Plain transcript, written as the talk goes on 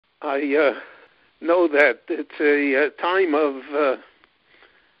I know that it's a time of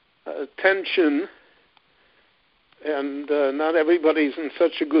tension, and not everybody's in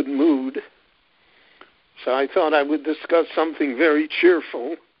such a good mood. So I thought I would discuss something very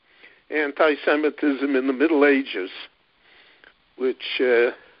cheerful, anti-Semitism in the Middle Ages, which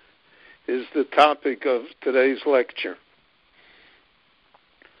is the topic of today's lecture.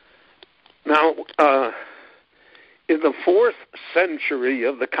 Now, in the 4th century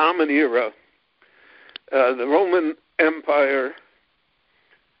of the Common Era, the Roman Empire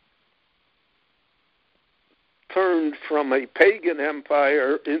turned from a pagan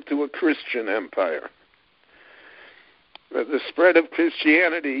empire into a Christian empire. The spread of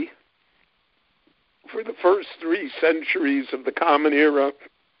Christianity for the first 3 centuries of the Common Era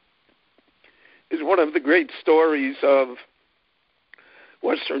is one of the great stories of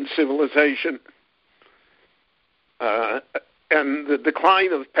Western civilization, and the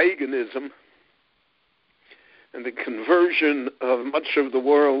decline of paganism and the conversion of much of the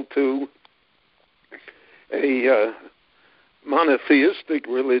world to a monotheistic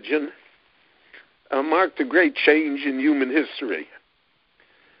religion marked a great change in human history.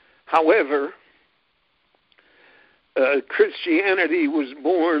 However, Christianity was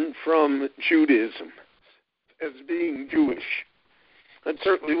born from Judaism as being Jewish. That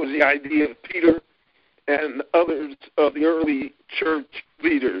certainly was the idea of Peter and others of the early church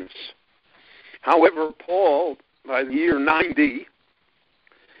leaders. However, Paul, by the year 90,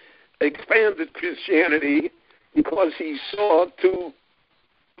 expanded Christianity because he saw 2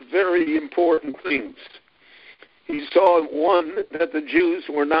 very important things. He saw, one, that the Jews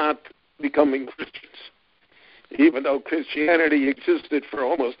were not becoming Christians. Even though Christianity existed for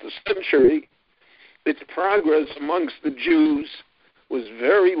almost a century, its progress amongst the Jews was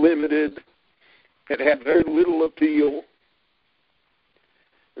very limited. It had very little appeal.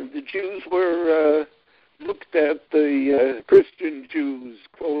 And the Jews were looked at, the Christian Jews,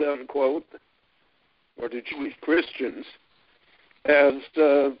 quote unquote, or the Jewish Christians, as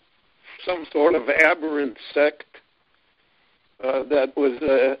some sort of aberrant sect that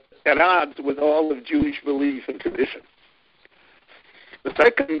was at odds with all of Jewish belief and tradition. The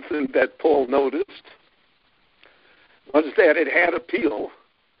second thing that Paul noticed was that it had appeal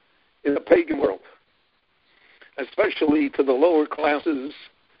in the pagan world, especially to the lower classes,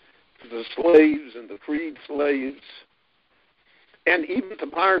 to the slaves and the freed slaves, and even to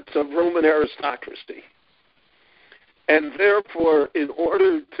parts of Roman aristocracy. And therefore, in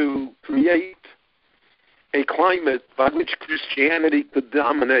order to create a climate by which Christianity could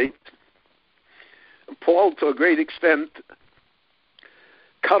dominate, Paul, to a great extent,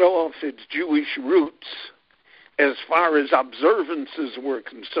 cut off its Jewish roots as far as observances were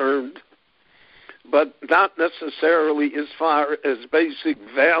concerned, but not necessarily as far as basic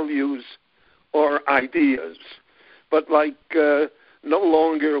values or ideas. But like no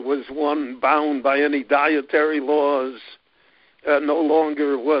longer was one bound by any dietary laws, no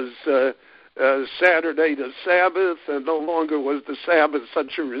longer was Saturday the Sabbath, and no longer was the Sabbath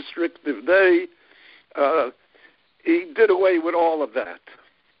such a restrictive day. He did away with all of that.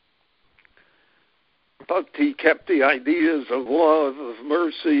 But he kept the ideas of love, of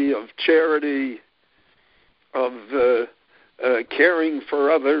mercy, of charity, of caring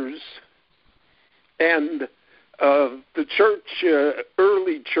for others. And the church,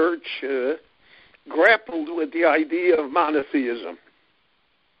 early church, grappled with the idea of monotheism.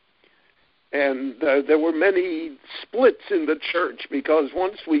 And there were many splits in the church, because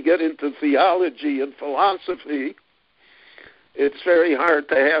once we get into theology and philosophy, it's very hard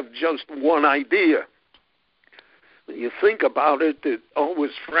to have just one idea. When you think about it, it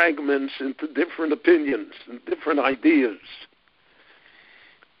always fragments into different opinions and different ideas.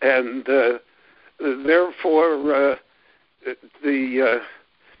 And therefore, the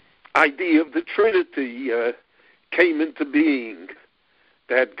idea of the Trinity came into being,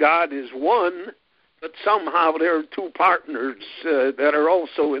 that God is one, but somehow there are 2 partners that are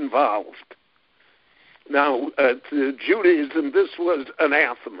also involved. Now, to Judaism, this was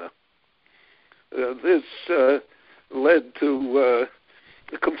anathema. This led to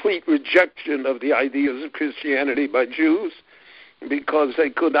the complete rejection of the ideas of Christianity by Jews, because they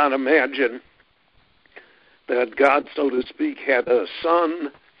could not imagine that God, so to speak, had a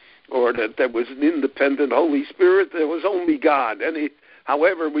son, or that there was an independent Holy Spirit. There was only God,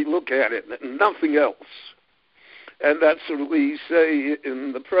 however we look at it, nothing else. And that's what we say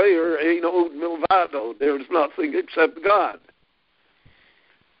in the prayer, Ein od milvado, there's nothing except God.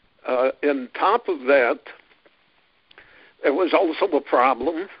 On top of that, there was also a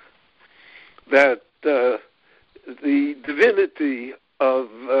problem that the divinity of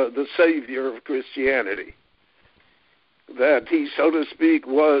the Savior of Christianity. That he, so to speak,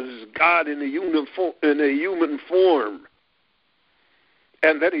 was God in a human form,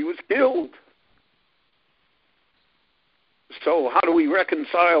 and that he was killed. So how do we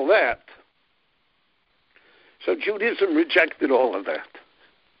reconcile that? So Judaism rejected all of that.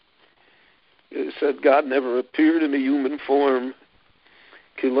 It said God never appeared in a human form.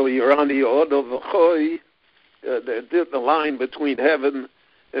 The line between heaven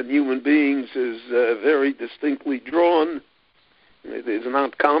and human beings is very distinctly drawn. It is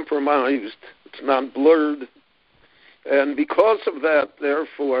not compromised. It's not blurred. And because of that,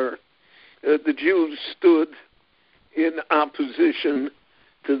 therefore, the Jews stood in opposition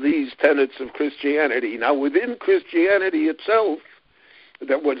to these tenets of Christianity. Now, within Christianity itself,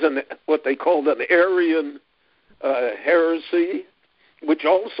 there was what they called an Arian heresy, which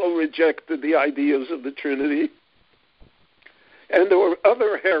also rejected the ideas of the Trinity. And there were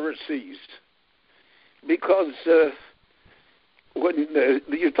other heresies, because when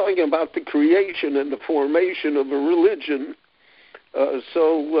you're talking about the creation and the formation of a religion,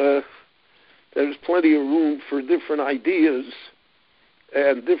 so there's plenty of room for different ideas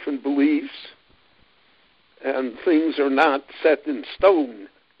and different beliefs, and things are not set in stone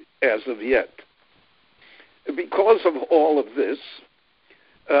as of yet. Because of all of this,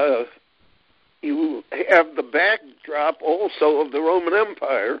 you have the backdrop also of the Roman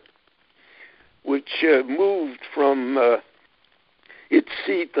Empire, which moved from its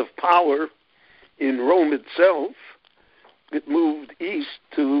seat of power in Rome itself. It moved east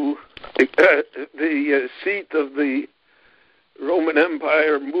to the seat of the Roman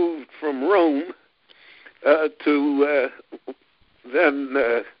Empire, moved from Rome to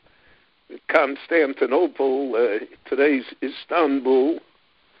then Constantinople, today's Istanbul.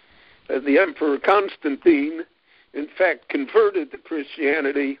 The Emperor Constantine, in fact, converted to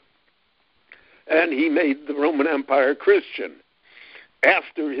Christianity, and he made the Roman Empire Christian.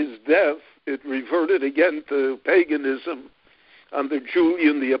 After his death, it reverted again to paganism under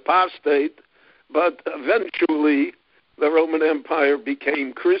Julian the Apostate, but eventually the Roman Empire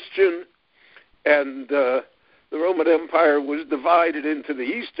became Christian, and the Roman Empire was divided into the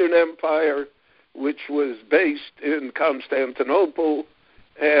Eastern Empire, which was based in Constantinople,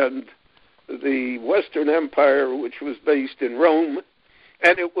 and the Western Empire, which was based in Rome,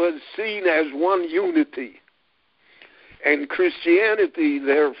 and it was seen as one unity. And Christianity,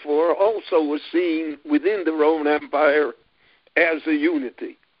 therefore, also was seen within the Roman Empire as a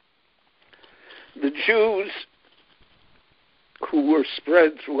unity. The Jews, who were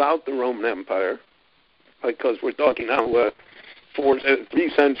spread throughout the Roman Empire, because we're talking now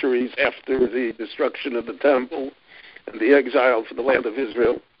 3 centuries after the destruction of the temple and the exile for the land of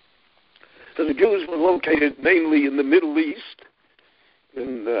Israel. So the Jews were located mainly in the Middle East,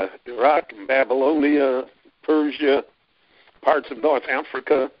 in Iraq, Babylonia, Persia, parts of North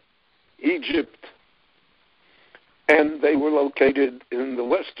Africa, Egypt, and they were located in the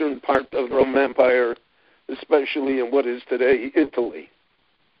western part of the Roman Empire, especially in what is today Italy.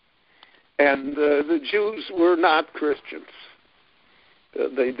 And the Jews were not Christians.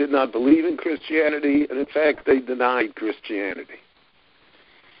 They did not believe in Christianity, and in fact, they denied Christianity.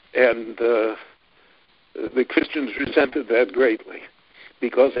 And the Christians resented that greatly,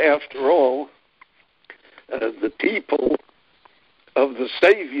 because after all, the people of the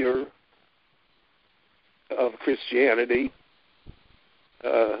Savior of Christianity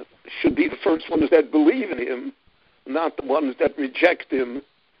should be the first ones that believe in him, not the ones that reject him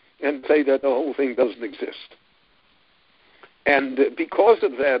and say that the whole thing doesn't exist. And because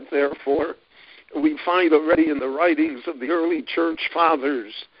of that, therefore, we find already in the writings of the early church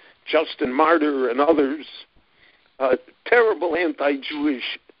fathers, Justin Martyr and others, terrible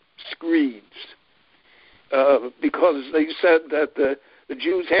anti-Jewish screeds, because they said that the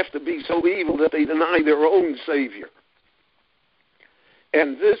Jews have to be so evil that they deny their own Savior.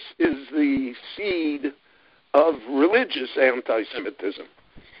 And this is the seed of religious anti-Semitism.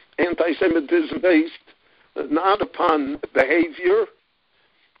 Anti-Semitism based not upon behavior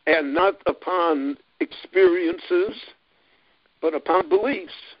and not upon experiences, but upon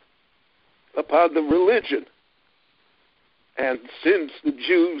beliefs, upon the religion. And since the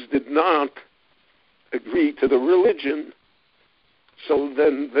Jews did not agree to the religion, so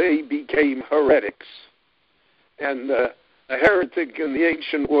then they became heretics. And a heretic in the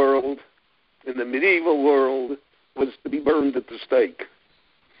ancient world, in the medieval world, was to be burned at the stake.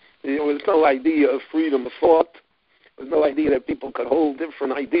 There was no idea of freedom of thought. There was no idea that people could hold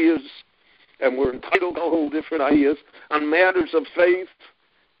different ideas and were entitled to hold different ideas. On matters of faith,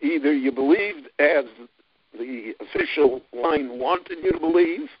 either you believed as the official line wanted you to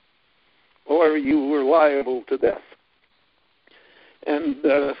believe, or you were liable to death. And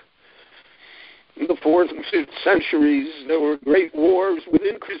in the 4th and 5th centuries, there were great wars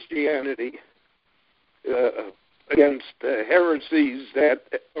within Christianity against heresies that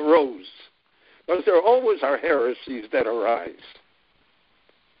arose. Because there always are heresies that arise.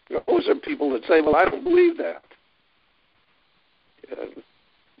 There always are people that say, well, I don't believe that.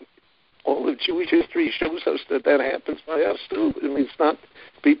 All of Jewish history shows us that happens by us, too. I mean, it's not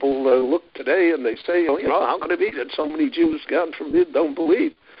people look today and they say, oh, how can it be that so many Jews, God forbid, don't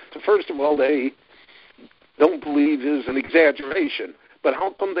believe? So first of all, they don't believe is an exaggeration. But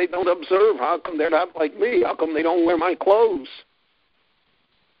how come they don't observe? How come they're not like me? How come they don't wear my clothes?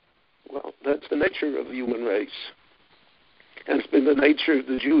 Well, that's the nature of the human race. And it's been the nature of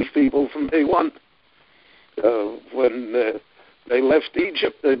the Jewish people from day one. When they left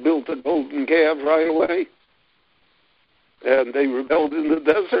Egypt, they built a golden calf right away. And they rebelled in the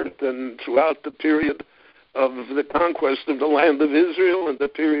desert. And throughout the period of the conquest of the land of Israel and the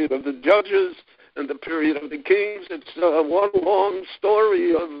period of the judges and the period of the kings, it's one long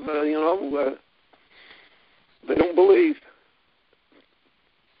story of, they don't believe.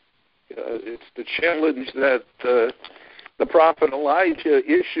 It's the challenge that the prophet Elijah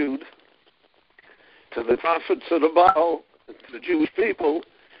issued to the prophets of the Baal, to the Jewish people.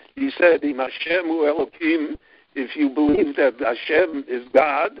 He said, Im Hashem hu Elokim, if you believe that Hashem is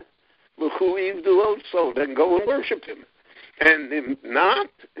God, then go and worship him. And if not,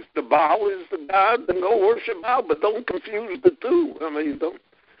 if the Baal is the God, then go worship Baal, but don't confuse the two. I mean,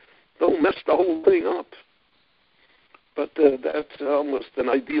 don't mess the whole thing up. But that's almost an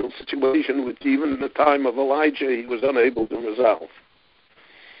ideal situation, which even in the time of Elijah, he was unable to resolve.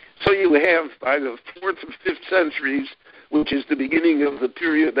 So you have, by the 4th and 5th centuries, which is the beginning of the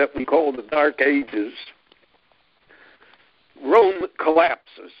period that we call the Dark Ages, Rome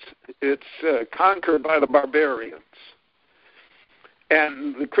collapses. It's conquered by the barbarians.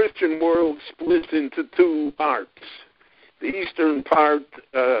 And the Christian world splits into two parts. The eastern part,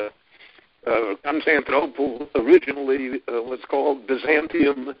 Constantinople originally was called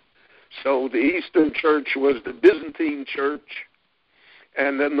Byzantium. So the Eastern Church was the Byzantine Church,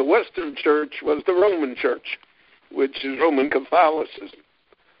 and then the Western Church was the Roman Church, which is Roman Catholicism.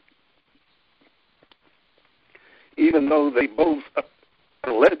 Even though they both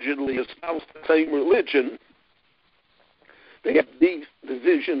allegedly espouse the same religion, they have these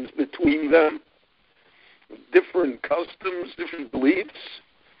divisions between them, different customs, different beliefs.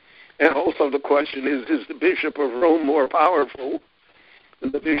 And also the question is the Bishop of Rome more powerful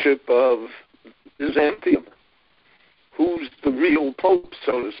than the Bishop of Byzantium? Who's the real Pope,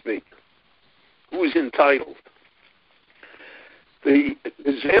 so to speak? Who's entitled? The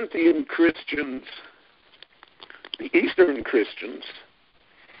Byzantine Christians, the Eastern Christians,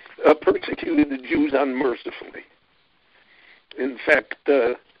 persecuted the Jews unmercifully. In fact,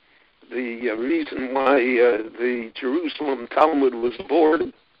 the reason why the Jerusalem Talmud was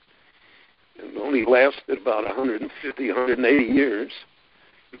aborted, it only lasted about 150, 180 years,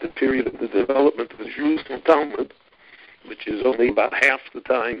 the period of the development of the Jerusalem Talmud, which is only about half the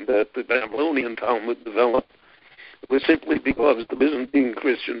time that the Babylonian Talmud developed, was simply because the Byzantine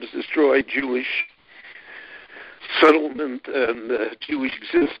Christians destroyed Jewish settlement and Jewish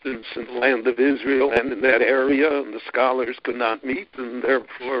existence in the land of Israel and in that area, and the scholars could not meet, and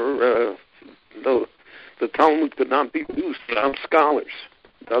therefore the Talmud could not be produced without scholars.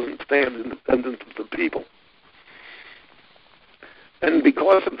 It doesn't stand independent of the people. And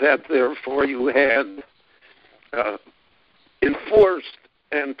because of that, therefore, you had enforced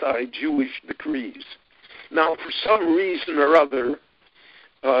anti-Jewish decrees. Now, for some reason or other,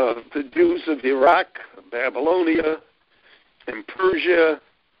 the Jews of Iraq, Babylonia, and Persia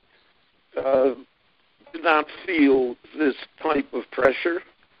did not feel this type of pressure,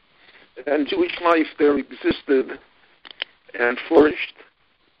 and Jewish life there existed and flourished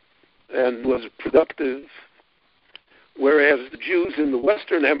and was productive, whereas the Jews in the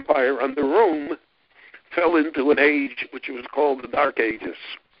Western Empire under Rome fell into an age which was called the Dark Ages.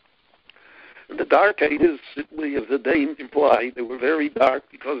 The Dark Ages, simply as the name implied, they were very dark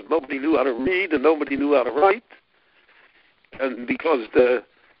because nobody knew how to read and nobody knew how to write, and because the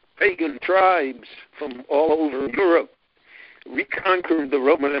pagan tribes from all over Europe reconquered the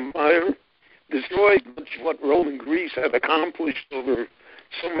Roman Empire, destroyed much what Rome and Greece had accomplished over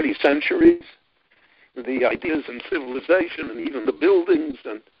so many centuries, the ideas and civilization and even the buildings,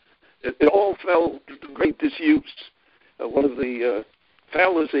 and it all fell into great disuse. One of the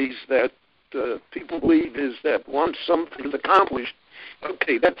fallacies that people believe is that once something is accomplished,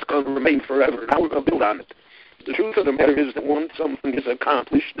 Okay, that's going to remain forever. Now we're going to build on it. The truth of the matter is that once something is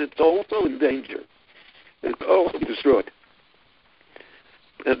accomplished, it's also in danger. It's also destroyed.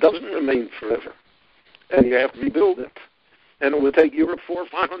 It doesn't remain forever. And you have to rebuild it. And it will take Europe 400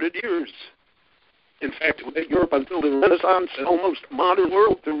 or 500 years. In fact, it will take Europe until the Renaissance and almost modern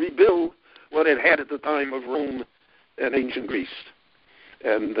world to rebuild what it had at the time of Rome and ancient Greece.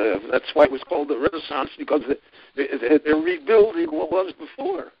 And that's why it was called the Renaissance, because they're rebuilding what was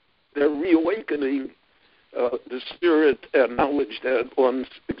before. They're reawakening the spirit and knowledge that once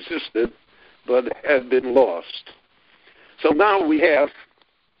existed but had been lost. So now we have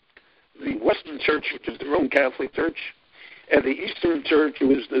the Western Church, which is the Roman Catholic Church, and the Eastern Church,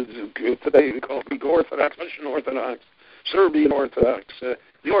 who is today we call Greek Orthodox, Russian Orthodox, Serbian Orthodox,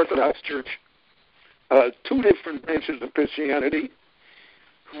 the Orthodox Church. Two different branches of Christianity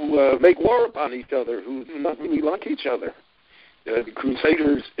who make war upon each other, who do not really like each other. The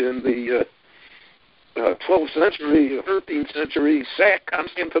Crusaders in the 12th century, 13th century, sack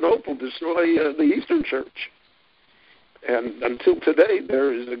Constantinople, destroy the Eastern Church. And until today,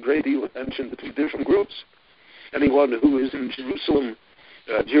 there is a great deal of tension between different groups. Anyone who is in Jerusalem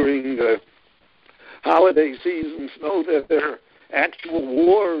during holiday seasons know that there are actual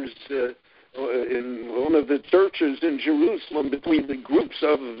wars in one of the churches in Jerusalem between the groups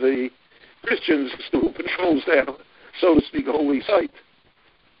of the Christians who controls that, so to speak, holy site.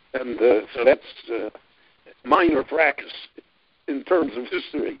 And so that's minor fracas in terms of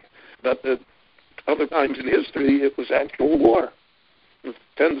history. But other times in history, it was actual war, with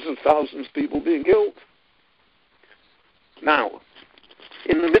tens of thousands of people being killed. Now,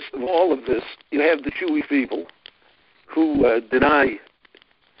 in the midst of all of this, you have the Jewish people who deny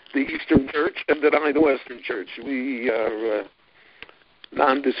the Eastern Church and deny the Western Church. We are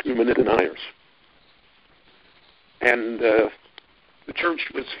non-discriminate deniers. And the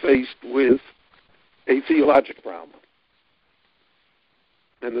Church was faced with a theological problem.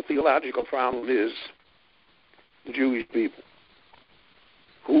 And the theological problem is the Jewish people.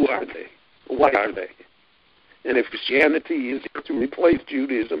 Who are they? What are they? And if Christianity is to replace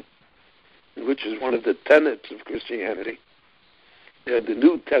Judaism, which is one of the tenets of Christianity, the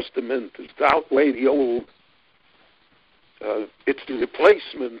New Testament is to outweigh the Old. It's the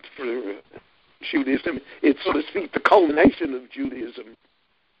replacement for Judaism. It's, so to speak, the culmination of Judaism.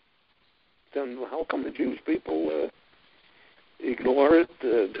 Then how come the Jewish people ignore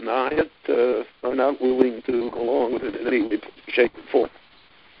it, deny it, are not willing to go along with it in any way, shape, or form?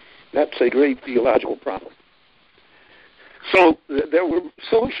 That's a great theological problem. So there were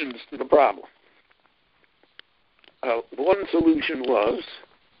solutions to the problem. One solution was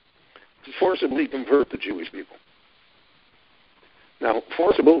to forcibly convert the Jewish people. Now,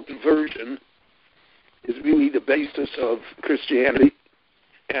 forcible conversion is really the basis of Christianity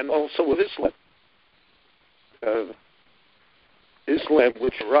and also of Islam. Islam,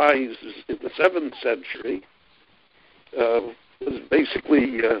 which arises in the 7th century, was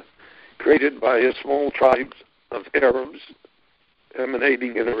basically created by a small tribe of Arabs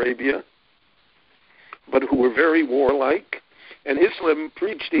emanating in Arabia, but who were very warlike. And Islam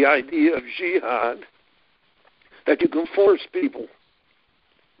preached the idea of jihad, that you can force people.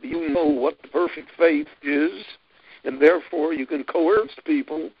 You know what the perfect faith is, and therefore you can coerce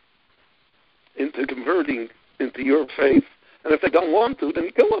people into converting into your faith. And if they don't want to, then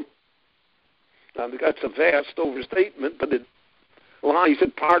you kill them. Now, that's a vast overstatement, but it lies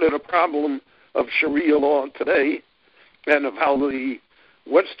at part of the problem of Sharia law today and of how the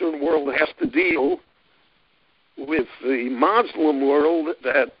Western world has to deal with the Muslim world,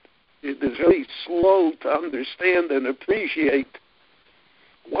 that it is very slow to understand and appreciate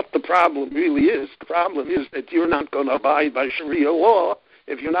what the problem really is. The problem is that you're not going to abide by Sharia law.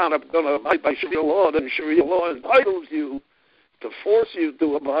 If you're not going to abide by Sharia law, then Sharia law entitles you to force you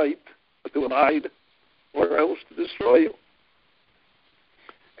to abide, or else to destroy you.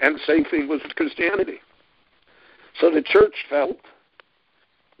 And the same thing was with Christianity. So the church felt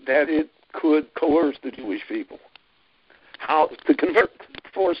that it could coerce the Jewish people. How to convert,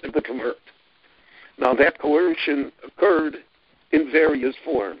 force them to convert. Now that coercion occurred in various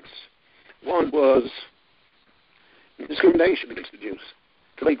forms. One was discrimination against the Jews,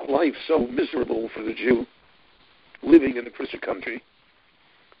 to make life so miserable for the Jew living in a Christian country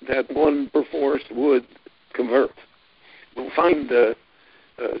that one perforce would convert. We'll find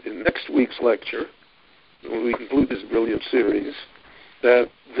in next week's lecture, when we conclude this brilliant series, that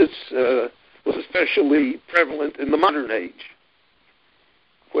this was especially prevalent in the modern age,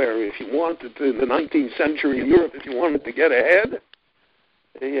 where if you wanted to, in the 19th century in Europe, if you wanted to get ahead,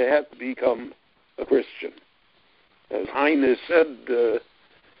 you had to become a Christian. As Heine said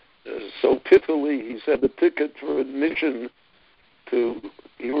so pithily, he said the ticket for admission to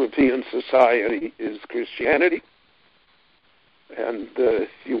European society is Christianity. And if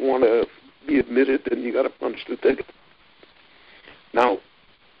you want to be admitted, then you got to punch the ticket. Now,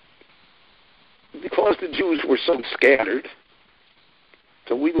 because the Jews were so scattered,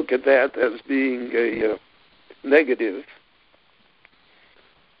 so we look at that as being a negative.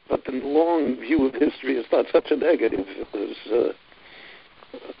 But in the long view of history, it's not such a negative. It was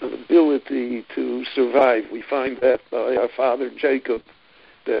an ability to survive. We find that by our father Jacob,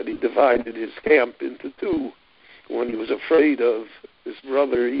 that he divided his camp into two. When he was afraid of his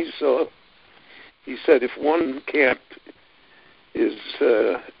brother Esau, he said, if one camp is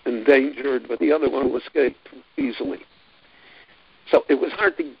endangered, but the other one will escape easily. So it was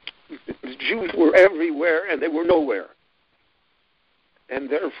hard to... The Jews were everywhere, and they were nowhere. And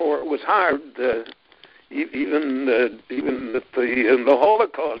therefore it was hard, even in the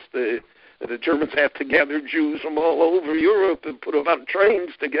Holocaust, the Germans had to gather Jews from all over Europe and put them on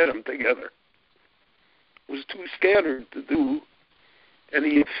trains to get them together. It was too scattered to do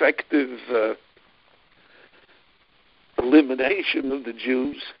any effective elimination of the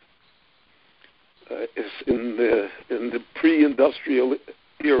Jews in the pre-industrial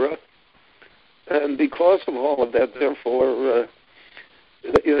era. And because of all of that, therefore,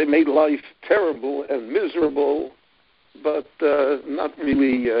 they made life terrible and miserable, but not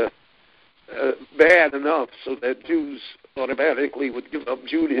really bad enough so that Jews automatically would give up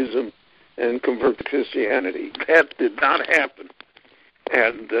Judaism and convert to Christianity. That did not happen.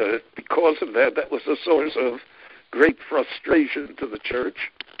 And because of that, that was a source of great frustration to the church.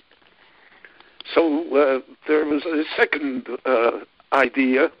 So there was a second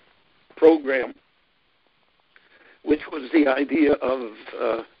program, which was the idea of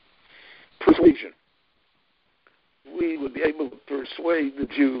persuasion. We would be able to persuade the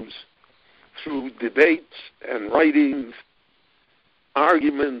Jews through debates and writings,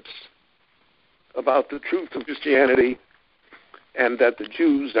 arguments about the truth of Christianity, and that the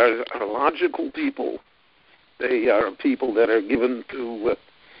Jews are a logical people. They are a people that are given to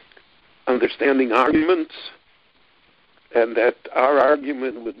understanding arguments, and that our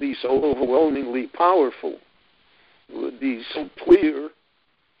argument would be so overwhelmingly powerful, would be so clear,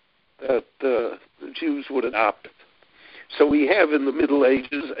 that the Jews would adopt it. So we have in the Middle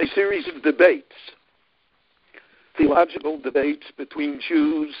Ages a series of debates, theological debates between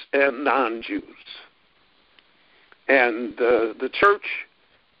Jews and non-Jews. And the church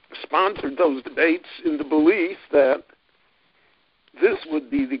sponsored those debates in the belief that this would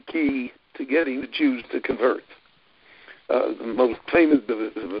be the key to getting the Jews to convert. The most famous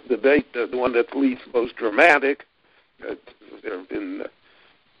debate, the one that's least most dramatic, there have been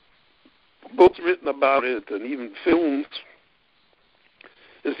books written about it and even films.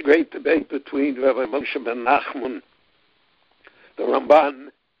 This great debate between Rabbi Moshe ben Nachman, the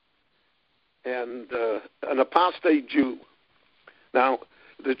Ramban, and an apostate Jew. Now,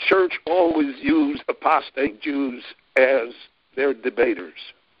 the church always used apostate Jews as their debaters.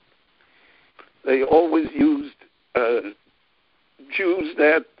 They always used Jews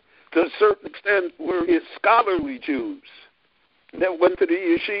that, to a certain extent, were scholarly Jews that went to the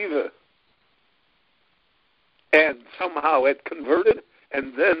yeshiva and somehow had converted,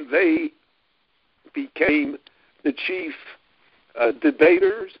 and then they became the chief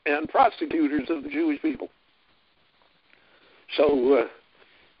debaters and prosecutors of the Jewish people. So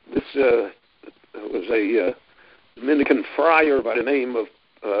this was a Dominican friar by the name of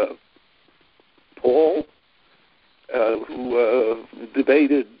Paul, who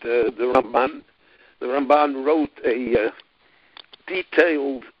debated the Ramban. The Ramban wrote a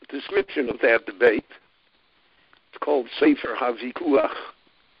detailed description of that debate. It's called Sefer HaVikuach,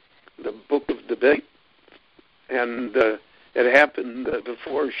 the Book of Debate. And it happened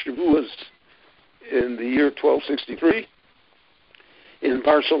before Shavuos in the year 1263 in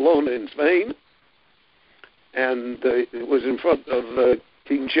Barcelona in Spain. And it was in front of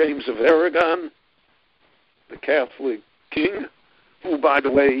King James of Aragon, the Catholic king, who, by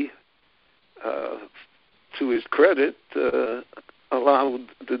the way, to his credit, allowed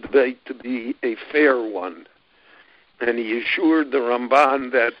the debate to be a fair one. And he assured the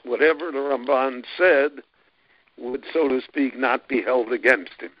Ramban that whatever the Ramban said would, so to speak, not be held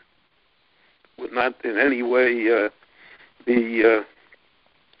against him, would not in any way be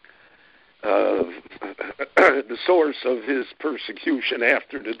the source of his persecution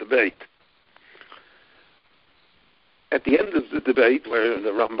after the debate. At the end of the debate, where the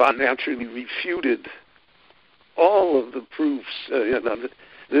Ramban naturally refuted all of the proofs,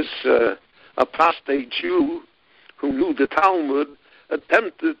 this apostate Jew who knew the Talmud,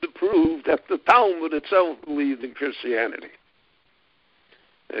 attempted to prove that the Talmud itself believed in Christianity.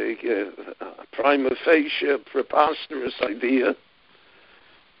 A prima facie preposterous idea,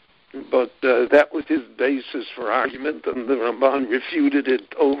 but that was his basis for argument, and the Ramban refuted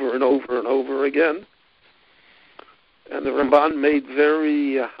it over and over and over again. And the Ramban made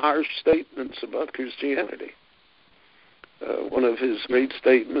very harsh statements about Christianity. One of his great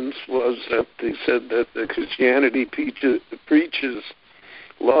statements was that he said that Christianity preaches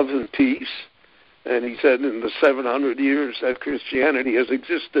love and peace. And he said in the 700 years that Christianity has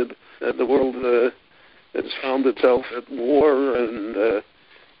existed, that the world has found itself at war and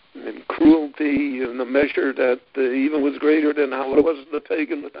cruelty in a measure that even was greater than how it was in the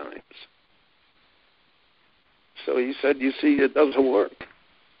pagan times. So he said, you see, it doesn't work.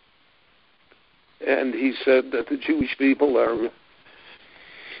 And he said that the Jewish people are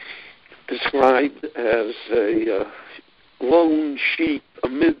described as a lone sheep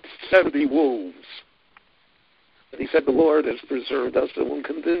amidst 70 wolves. And he said, the Lord has preserved us and will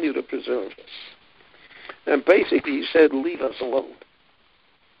continue to preserve us. And basically he said, leave us alone.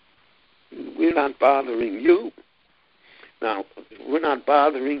 We're not bothering you. Now, we're not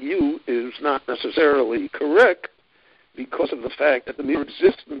bothering you is not necessarily correct because of the fact that the mere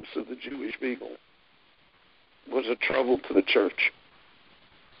existence of the Jewish people was a trouble to the church.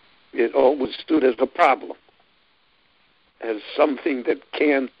 It always stood as a problem, as something that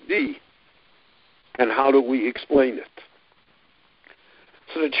can't be. And how do we explain it?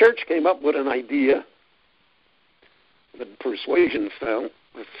 So the church came up with an idea. The persuasion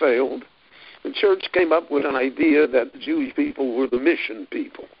failed. The church came up with an idea that the Jewish people were the mission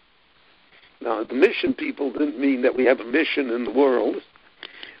people. Now, the mission people didn't mean that we have a mission in the world,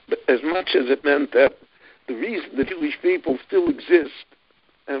 but as much as it meant that the reason the Jewish people still exist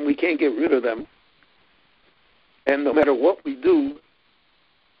and we can't get rid of them, and no matter what we do,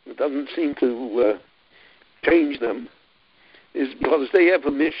 it doesn't seem to change them, is because they have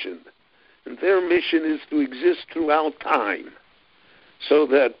a mission. And their mission is to exist throughout time, so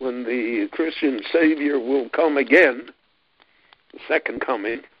that when the Christian Savior will come again, the second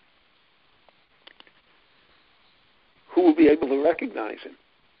coming, who will be able to recognize him?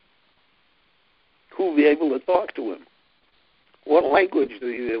 Who will be able to talk to him? What language?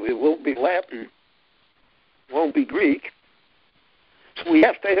 It won't be Latin. It won't be Greek. So we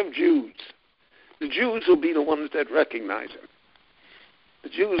have to have Jews. The Jews will be the ones that recognize him. The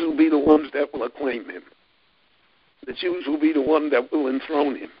Jews will be the ones that will acclaim him. The Jews will be the one that will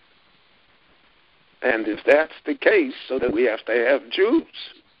enthrone him. And if that's the case, so that we have to have Jews,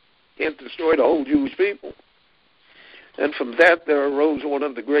 can't destroy the whole Jewish people. And from that there arose one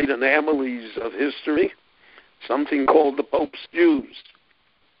of the great anomalies of history, something called the Pope's Jews.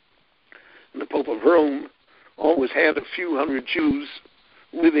 And the Pope of Rome always had a few hundred Jews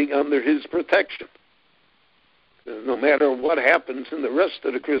living under his protection. No matter what happens in the rest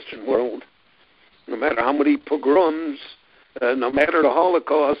of the Christian world, no matter how many pogroms, no matter the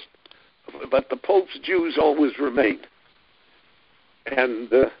Holocaust, but the Pope's Jews always remained. And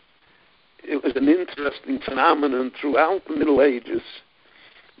it was an interesting phenomenon throughout the Middle Ages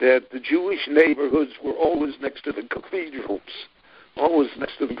that the Jewish neighborhoods were always next to the cathedrals, always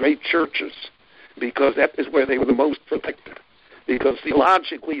next to the great churches, because that is where they were the most protected, because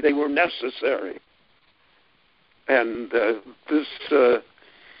theologically they were necessary. And this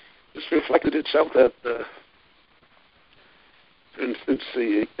reflected itself at, for instance,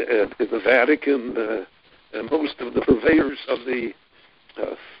 in the Vatican, most of the purveyors of the,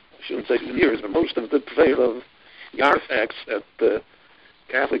 I shouldn't say years, but most of the purveyors of the artifacts that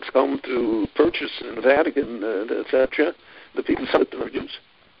Catholics come to purchase in the Vatican, etc., the people sell it to the Jews.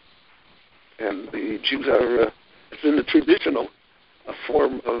 And the Jews are, it's in the traditional a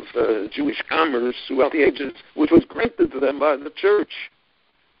form of Jewish commerce throughout the ages, which was granted to them by the church,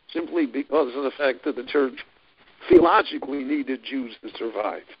 simply because of the fact that the church theologically needed Jews to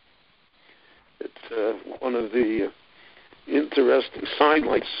survive. It's one of the interesting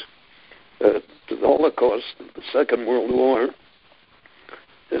sidelights to the Holocaust, the Second World War,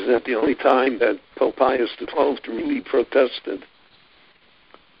 is that the only time that Pope Pius XII really protested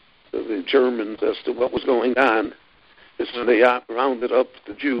the Germans as to what was going on is when they rounded up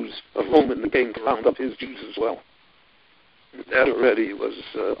the Jews of Rome and began to round up his Jews as well. That already was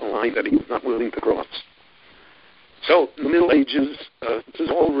a line that he was not willing to cross. So in the Middle Ages, this is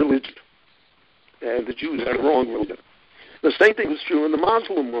all religion, and the Jews had a wrong religion. The same thing was true in the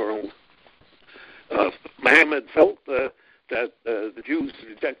Muslim world. Muhammad felt that the Jews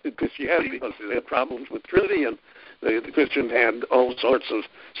rejected Christianity because they had problems with Trinity, and the Christians had all sorts of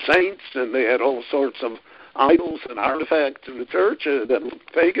saints, and they had all sorts of idols and artifacts in the church that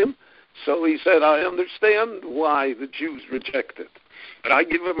looked pagan. So he said, I understand why the Jews reject it. But I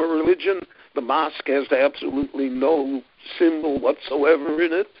give them a religion. The mosque has absolutely no symbol whatsoever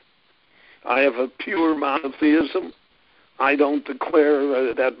in it. I have a pure monotheism. I don't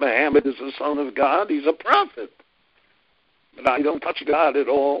declare that Muhammad is the son of God. He's a prophet. But I don't touch God at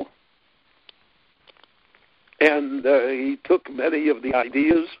all. And he took many of the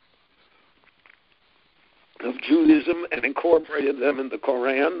ideas of Judaism and incorporated them in the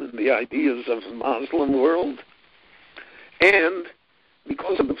Quran and the ideas of the Muslim world. And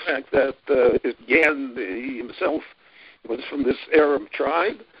because of the fact that, again, he himself was from this Arab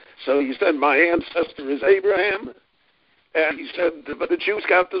tribe, so he said, my ancestor is Abraham. And he said, but the Jews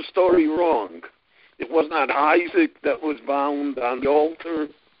got the story wrong. It was not Isaac that was bound on the altar.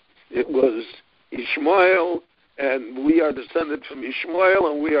 It was Ishmael, and we are descended from Ishmael,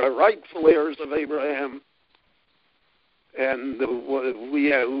 and we are rightful heirs of Abraham. And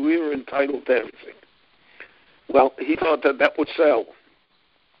we were entitled to everything. Well, he thought that that would sell.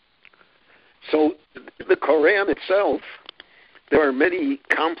 So the Quran itself, there are many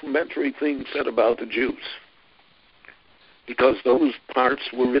complimentary things said about the Jews, because those parts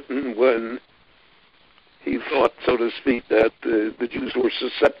were written when he thought, so to speak, that the Jews were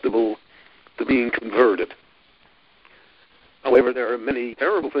susceptible to being converted. However, there are many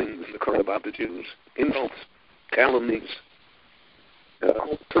terrible things in the Quran about the Jews, insults, calumnies,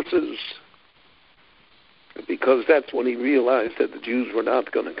 curses, because that's when he realized that the Jews were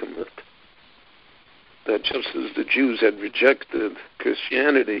not going to convert. That just as the Jews had rejected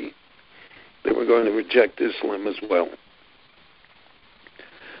Christianity, they were going to reject Islam as well.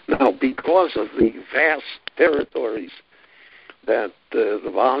 Now, because of the vast territories that the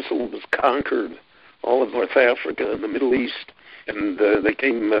Muslims conquered, all of North Africa and the Middle East, and they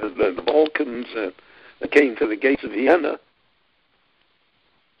came, the Balkans, they came to the gates of Vienna.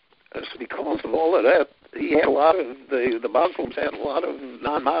 Because of all of that, he had a lot of, the Muslims had a lot of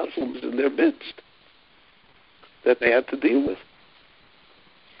non-Muslims in their midst that they had to deal with.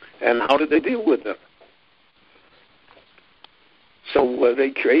 And how did they deal with them? So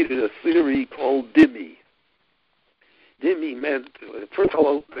they created a theory called dhimmi. Dhimmi meant, first of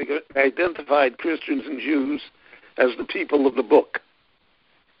all, they identified Christians and Jews as the people of the book,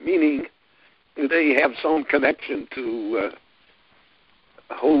 meaning they have some connection to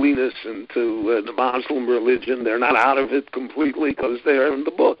holiness and to the Muslim religion. They're not out of it completely because they're in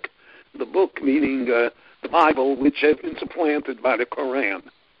the book. The book meaning the Bible, which has been supplanted by the Quran.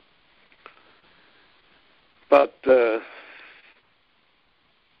 But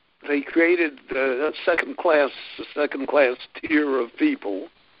they created a second-class tier of people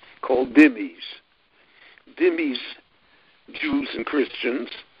called dhimmis. Dhimmis, Jews and Christians,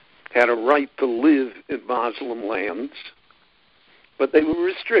 had a right to live in Muslim lands, but they were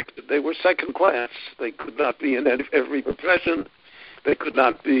restricted. They were second class. They could not be in every profession. They could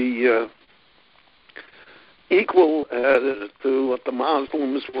not be equal to what the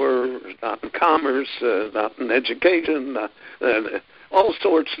Muslims were, not in commerce, not in education, all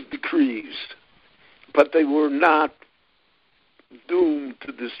sorts of decrees. But they were not doomed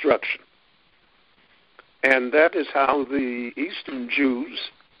to destruction. And that is how the Eastern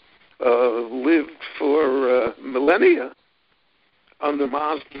Jews lived for millennia under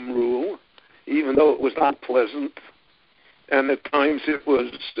Muslim rule, even though it was not pleasant, and at times it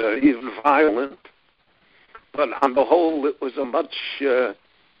was even violent. But on the whole, it was a much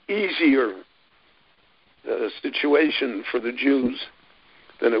easier situation for the Jews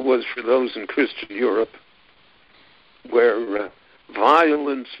than it was for those in Christian Europe, where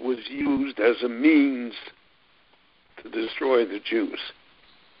violence was used as a means to destroy the Jews.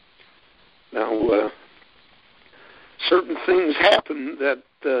 Now, certain things happen that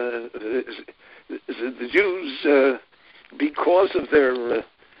the Jews, because of their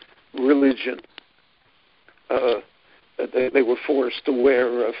religion, they were forced to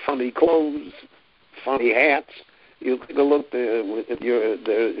wear funny clothes, funny hats. You take a look, there's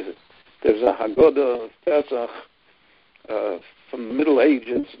a Haggadah of Pesach from the Middle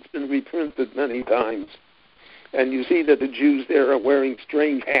Ages. It's been reprinted many times. And you see that the Jews there are wearing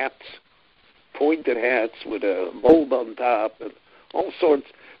strange hats, pointed hats with a bulb on top, and all sorts.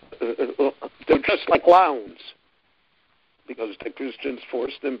 They're dressed like clowns because the Christians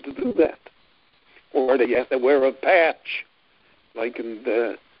forced them to do that. Or they have to wear a patch, like in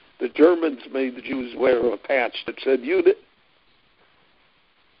the Germans made the Jews wear a patch that said unit.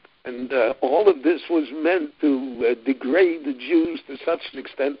 And all of this was meant to degrade the Jews to such an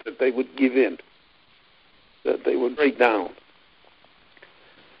extent that they would give in, that they would break down.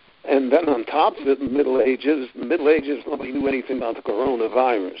 And then on top of it, in the Middle Ages, nobody knew anything about the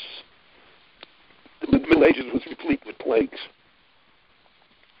coronavirus. The Middle Ages was replete with plagues,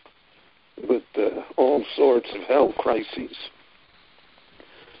 with all sorts of health crises.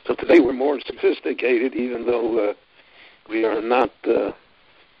 So today we're more sophisticated, even though we are not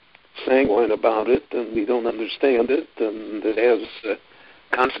sanguine about it, and we don't understand it, and it has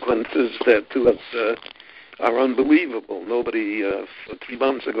consequences that to us are unbelievable. Nobody, 3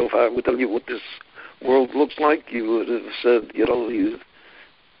 months ago, if I would tell you what this world looks like, you would have said, he's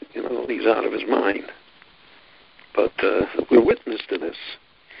out of his mind. But we're witness to this.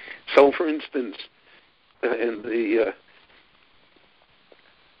 So, for instance, in the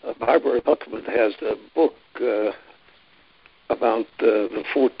Barbara Buckman has a book about the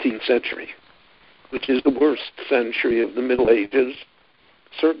 14th century, which is the worst century of the Middle Ages,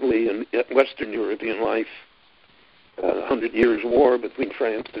 certainly in Western European life. 100 Years' War between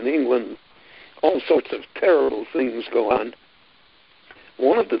France and England. All sorts of terrible things go on.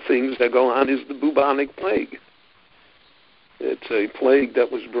 One of the things that go on is the bubonic plague. It's a plague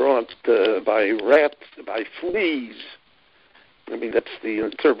that was brought by rats, by fleas. I mean, that's the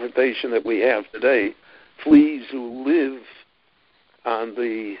interpretation that we have today. Fleas who live on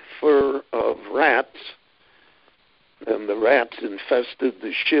the fur of rats, and the rats infested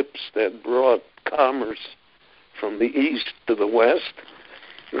the ships that brought commerce from the east to the west,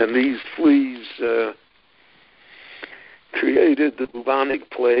 and these fleas created the bubonic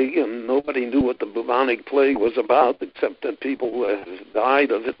plague, and nobody knew what the bubonic plague was about, except that people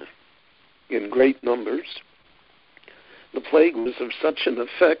died of it in great numbers. The plague was of such an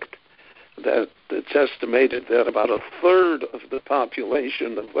effect that it's estimated that about a third of the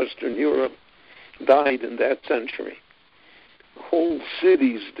population of Western Europe died in that century. Whole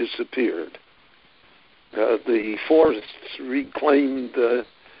cities disappeared. The forests reclaimed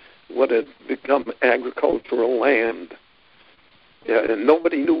what had become agricultural land. And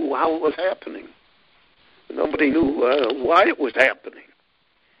nobody knew how it was happening. Nobody knew why it was happening.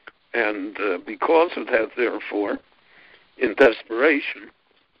 And because of that, therefore, in desperation,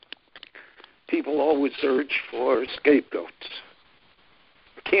 people always search for scapegoats.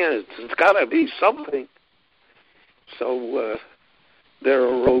 It's got to be something. So there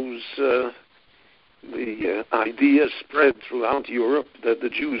arose the idea spread throughout Europe that the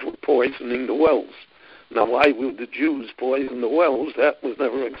Jews were poisoning the wells. Now, why would the Jews poison the wells? That was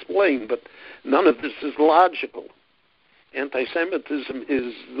never explained, but none of this is logical. Antisemitism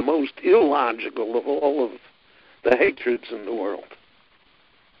is the most illogical of all of the hatreds in the world.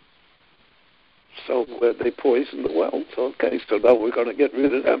 So they poisoned the wells. Okay, so now we're going to get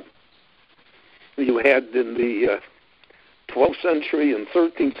rid of them. You had in the 12th century and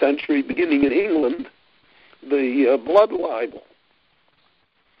 13th century, beginning in England, the blood libel.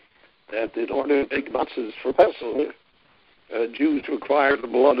 That in order to make matzahs for Passover, Jews required the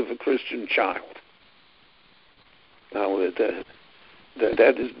blood of a Christian child. Now,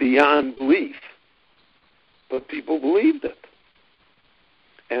 that is beyond belief, but people believed it.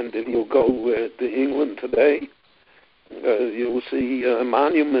 And if you go to England today, you'll see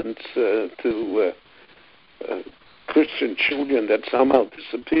monuments to Christian children that somehow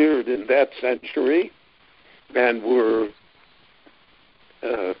disappeared in that century and were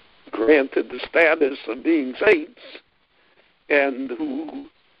granted the status of being saints, and who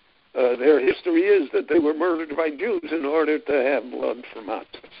their history is that they were murdered by Jews in order to have blood for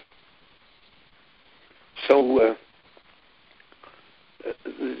matzahs. So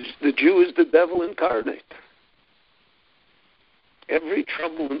the Jew is the devil incarnate. Every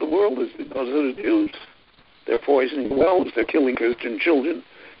trouble in the world is because of the Jews. They're poisoning wells. They're killing Christian children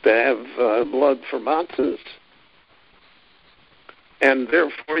to have blood for matzahs. And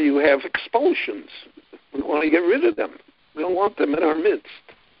therefore you have expulsions. We want to get rid of them. We don't want them in our midst.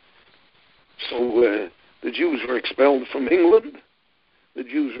 So the Jews were expelled from England. The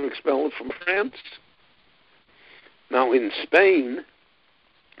Jews were expelled from France. Now in Spain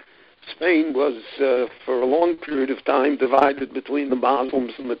was for a long period of time divided between the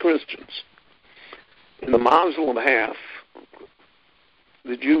Muslims and the Christians. In the Muslim half,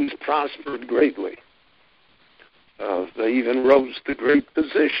 the Jews prospered greatly. They even rose to great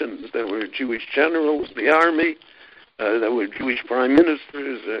positions. There were Jewish generals in the army. There were Jewish prime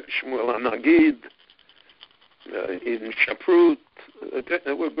ministers, Shmuel HaNagid, in Shaprut.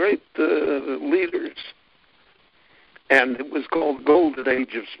 There were great leaders. And it was called Golden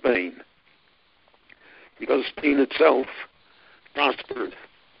Age of Spain, because Spain itself prospered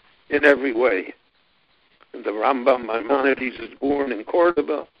in every way. And the Rambam Maimonides is born in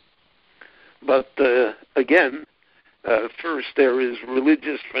Cordoba. But again, First, there is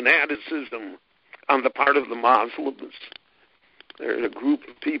religious fanaticism on the part of the Muslims. There's a group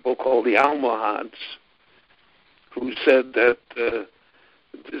of people called the Almohads who said that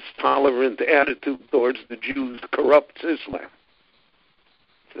this tolerant attitude towards the Jews corrupts Islam.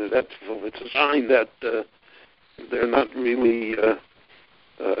 So it's a sign that they're not really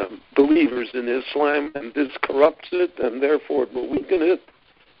believers in Islam, and this corrupts it, and therefore it will weaken it,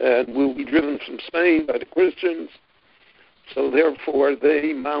 and will be driven from Spain by the Christians. So therefore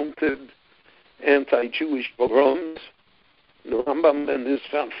they mounted anti-Jewish pogroms. The Rambam and his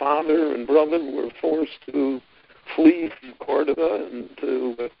father and brother were forced to flee from Cordoba and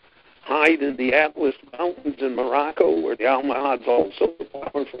to hide in the Atlas Mountains in Morocco, where the Almohads also were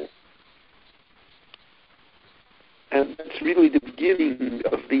powerful. And that's really the beginning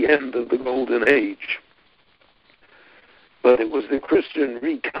of the end of the Golden Age. But it was the Christian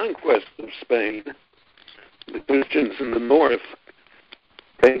reconquest of Spain. The Christians in the north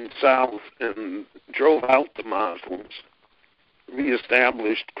came south and drove out the Muslims,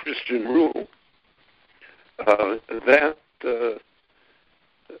 reestablished Christian rule. That put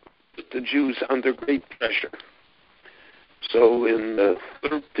the Jews under great pressure. So in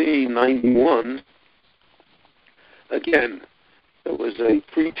 1391, again, there was a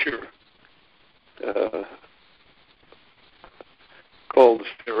preacher called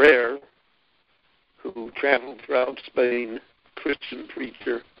Ferrer who traveled throughout Spain, Christian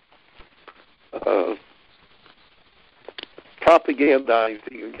preacher,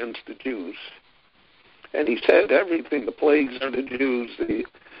 propagandizing against the Jews. And he said everything, the plagues are the Jews,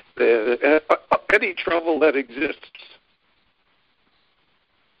 any trouble that exists,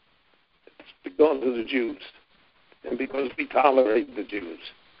 it's because of the Jews, and because we tolerate the Jews.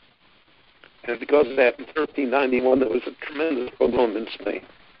 And because of that, in 1391, there was a tremendous pogrom in Spain.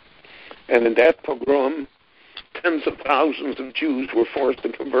 And in that pogrom, tens of thousands of Jews were forced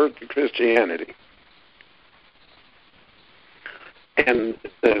to convert to Christianity. And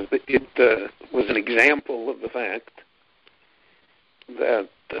it was an example of the fact that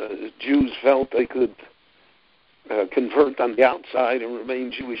Jews felt they could convert on the outside and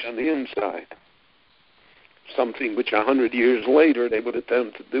remain Jewish on the inside, something which 100 years later they would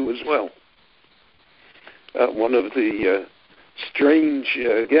attempt to do as well. One of the strange,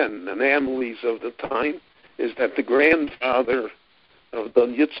 anomalies of the time is that the grandfather of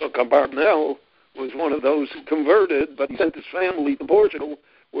Don Yitzhak Abarnel was one of those who converted, but he sent his family to Portugal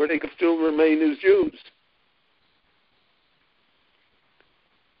where they could still remain as Jews.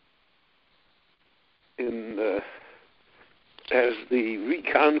 As the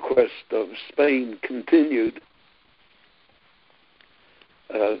reconquest of Spain continued,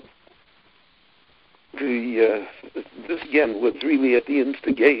 this again was really at the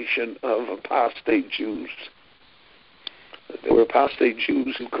instigation of apostate Jews. There were apostate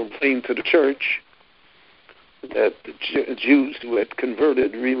Jews who complained to the church that the Jews who had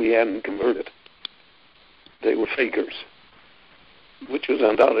converted really hadn't converted. They were fakers, which was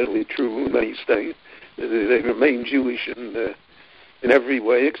undoubtedly true in many states. They remained Jewish in every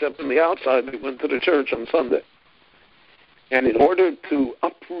way, except on the outside. They went to the church on Sunday. And in order to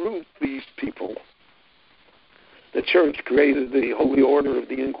uproot these people, the church created the Holy Order of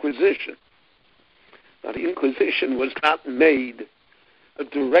the Inquisition. Now, the Inquisition was not made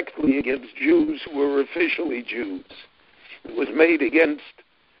directly against Jews who were officially Jews. It was made against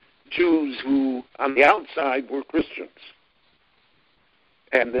Jews who, on the outside, were Christians.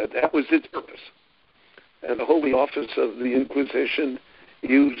 And that was its purpose. And the Holy Office of the Inquisition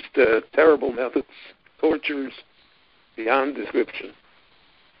used terrible methods, tortures beyond description.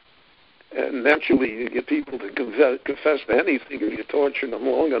 And naturally, you get people to confess to anything if you torture them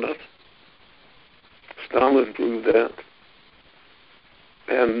long enough. Stalin proved that.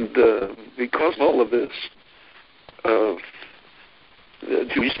 And because of all of this, the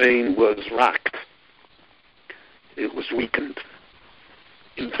Jewish Spain was rocked. It was weakened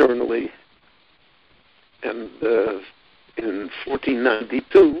internally. And in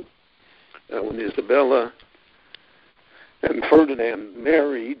 1492, when Isabella and Ferdinand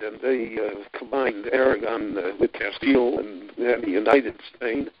married, and they combined Aragon with Castile and then united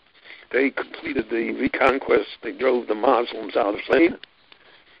Spain, they completed the reconquest. They drove the Muslims out of Spain.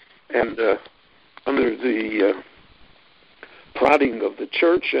 And under the prodding of the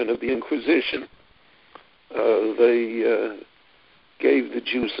church and of the Inquisition, they gave the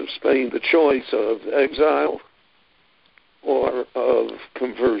Jews of Spain the choice of exile or of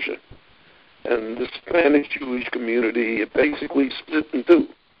conversion. And the Spanish Jewish community basically split in two.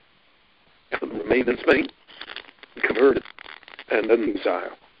 Remained in Spain, converted, and then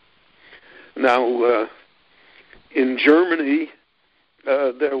exile. Now, In Germany,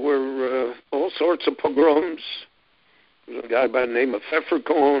 there were all sorts of pogroms. There was a guy by the name of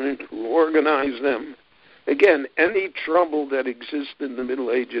Pfefferkorn who organized them. Again, any trouble that existed in the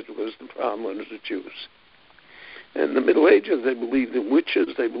Middle Ages was the problem of the Jews. In the Middle Ages, they believed in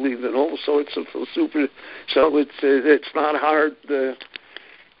witches. They believed in all sorts of super. So it's not hard.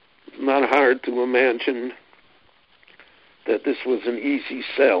 Not hard to imagine that this was an easy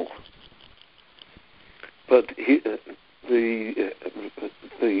sell. But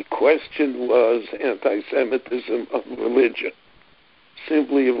the question was anti-Semitism of religion,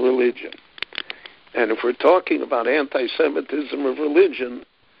 simply of religion. And if we're talking about anti-Semitism of religion,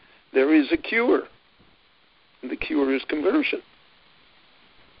 there is a cure. And the cure is conversion.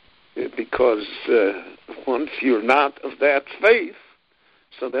 Because once you're not of that faith,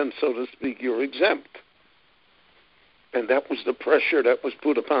 so then, so to speak, you're exempt. And that was the pressure that was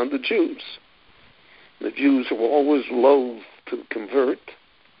put upon the Jews. The Jews were always loath to convert,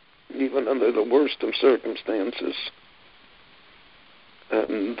 even under the worst of circumstances.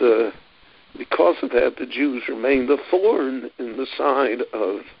 And because of that, the Jews remained a thorn in the side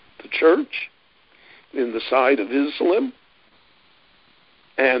of the church, in the side of Islam,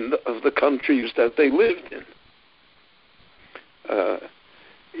 and of the countries that they lived in.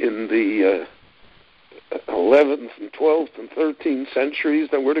 In the 11th and 12th and 13th centuries,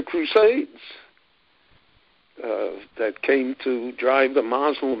 there were the Crusades that came to drive the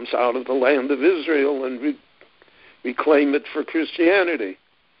Muslims out of the land of Israel and reclaim it for Christianity.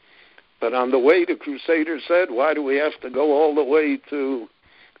 But on the way, the Crusaders said, why do we have to go all the way to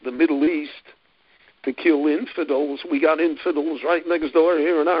the Middle East to kill infidels? We got infidels right next door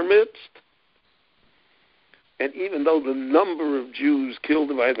here in our midst. And even though the number of Jews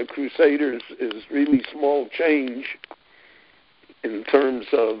killed by the Crusaders is really small change in terms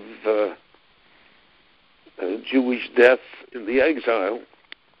of Jewish death in the exile,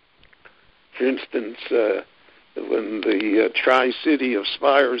 for instance, when the Tri-City of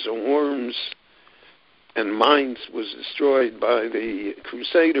Spires and Worms and Mainz was destroyed by the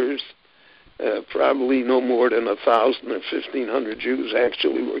Crusaders, probably no more than 1,000 or 1,500 Jews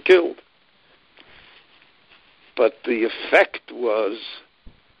actually were killed. But the effect was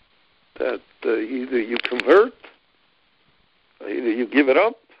that either you convert, either you give it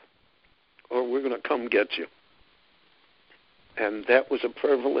up, or we're going to come get you. And that was a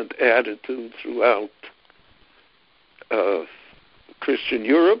prevalent attitude throughout Christian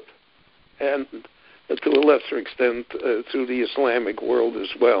Europe, and to a lesser extent through the Islamic world as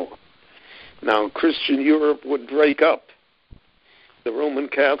well. Now, Christian Europe would break up. The Roman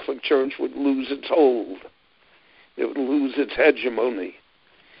Catholic Church would lose its hold. It would lose its hegemony.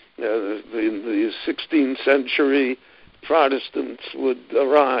 In the 16th century, Protestants would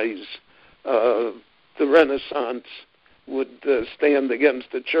arise. The Renaissance would stand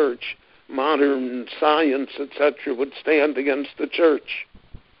against the church. Modern science, etc., would stand against the church.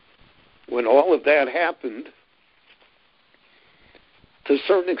 When all of that happened, to a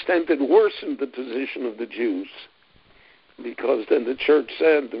certain extent, it worsened the position of the Jews, because then the church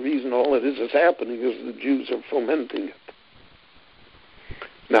said the reason all of this is happening is the Jews are fomenting it.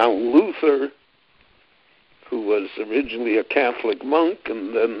 Now, Luther, who was originally a Catholic monk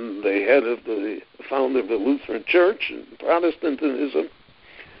and then the head of the founder of the Lutheran Church and Protestantism,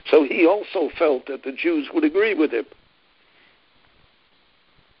 so he also felt that the Jews would agree with him,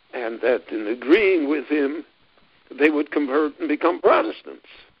 and that in agreeing with him, they would convert and become Protestants.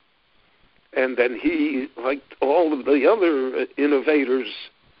 And then he, like all of the other innovators,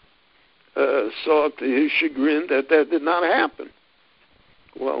 saw to his chagrin that did not happen.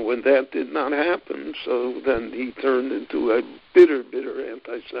 Well, when that did not happen, so then he turned into a bitter, bitter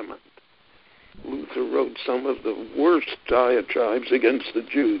anti-Semite. Luther wrote some of the worst diatribes against the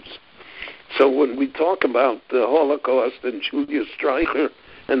Jews. So when we talk about the Holocaust and Julius Streicher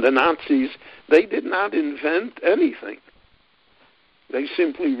and the Nazis, they did not invent anything. They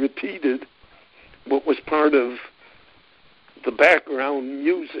simply repeated what was part of the background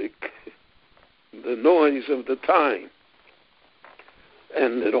music, the noise of the time.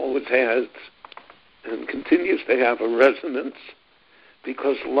 And it always has and continues to have a resonance,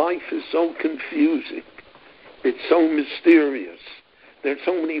 because life is so confusing. It's so mysterious. There are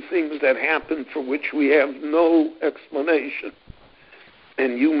so many things that happen for which we have no explanation.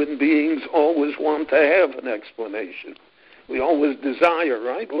 And human beings always want to have an explanation. We always desire,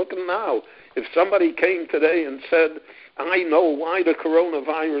 right? Look at now. If somebody came today and said, I know why the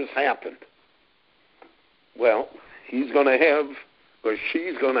coronavirus happened, well, he's going to have, or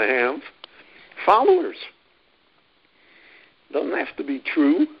she's going to have, followers. Doesn't have to be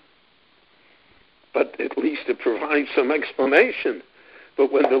true. but at least it provides some explanation.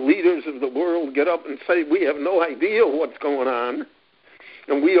 But when the leaders of the world get up and say, we have no idea what's going on,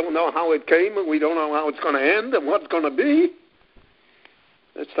 and we don't know how it came, and we don't know how it's going to end, and what's going to be,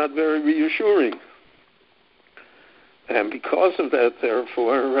 it's not very reassuring. And because of that,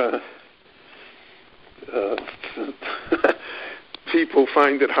 therefore, people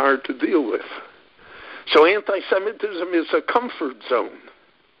find it hard to deal with. So anti-Semitism is a comfort zone.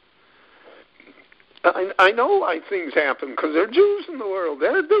 I know why things happen, because there are Jews in the world.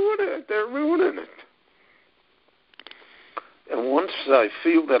 They're doing it. They're ruining it. And once I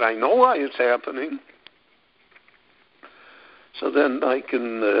feel that I know why it's happening, so then I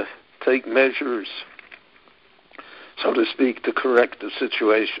can take measures, so to speak, to correct the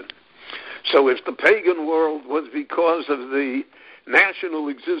situation. So if the pagan world was because of the national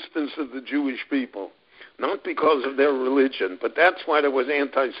existence of the Jewish people, not because of their religion, but that's why there was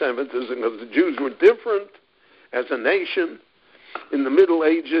anti-Semitism, because the Jews were different as a nation. In the Middle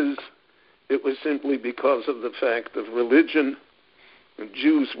Ages, it was simply because of the fact of religion. The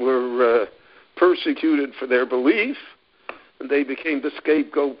Jews were persecuted for their belief, and they became the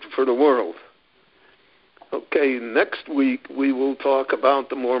scapegoat for the world. Okay, next week we will talk about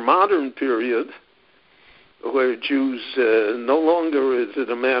the more modern period, where Jews no longer is it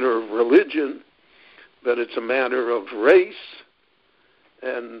a matter of religion, but it's a matter of race,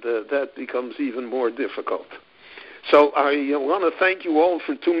 and that becomes even more difficult. So I want to thank you all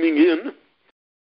for tuning in.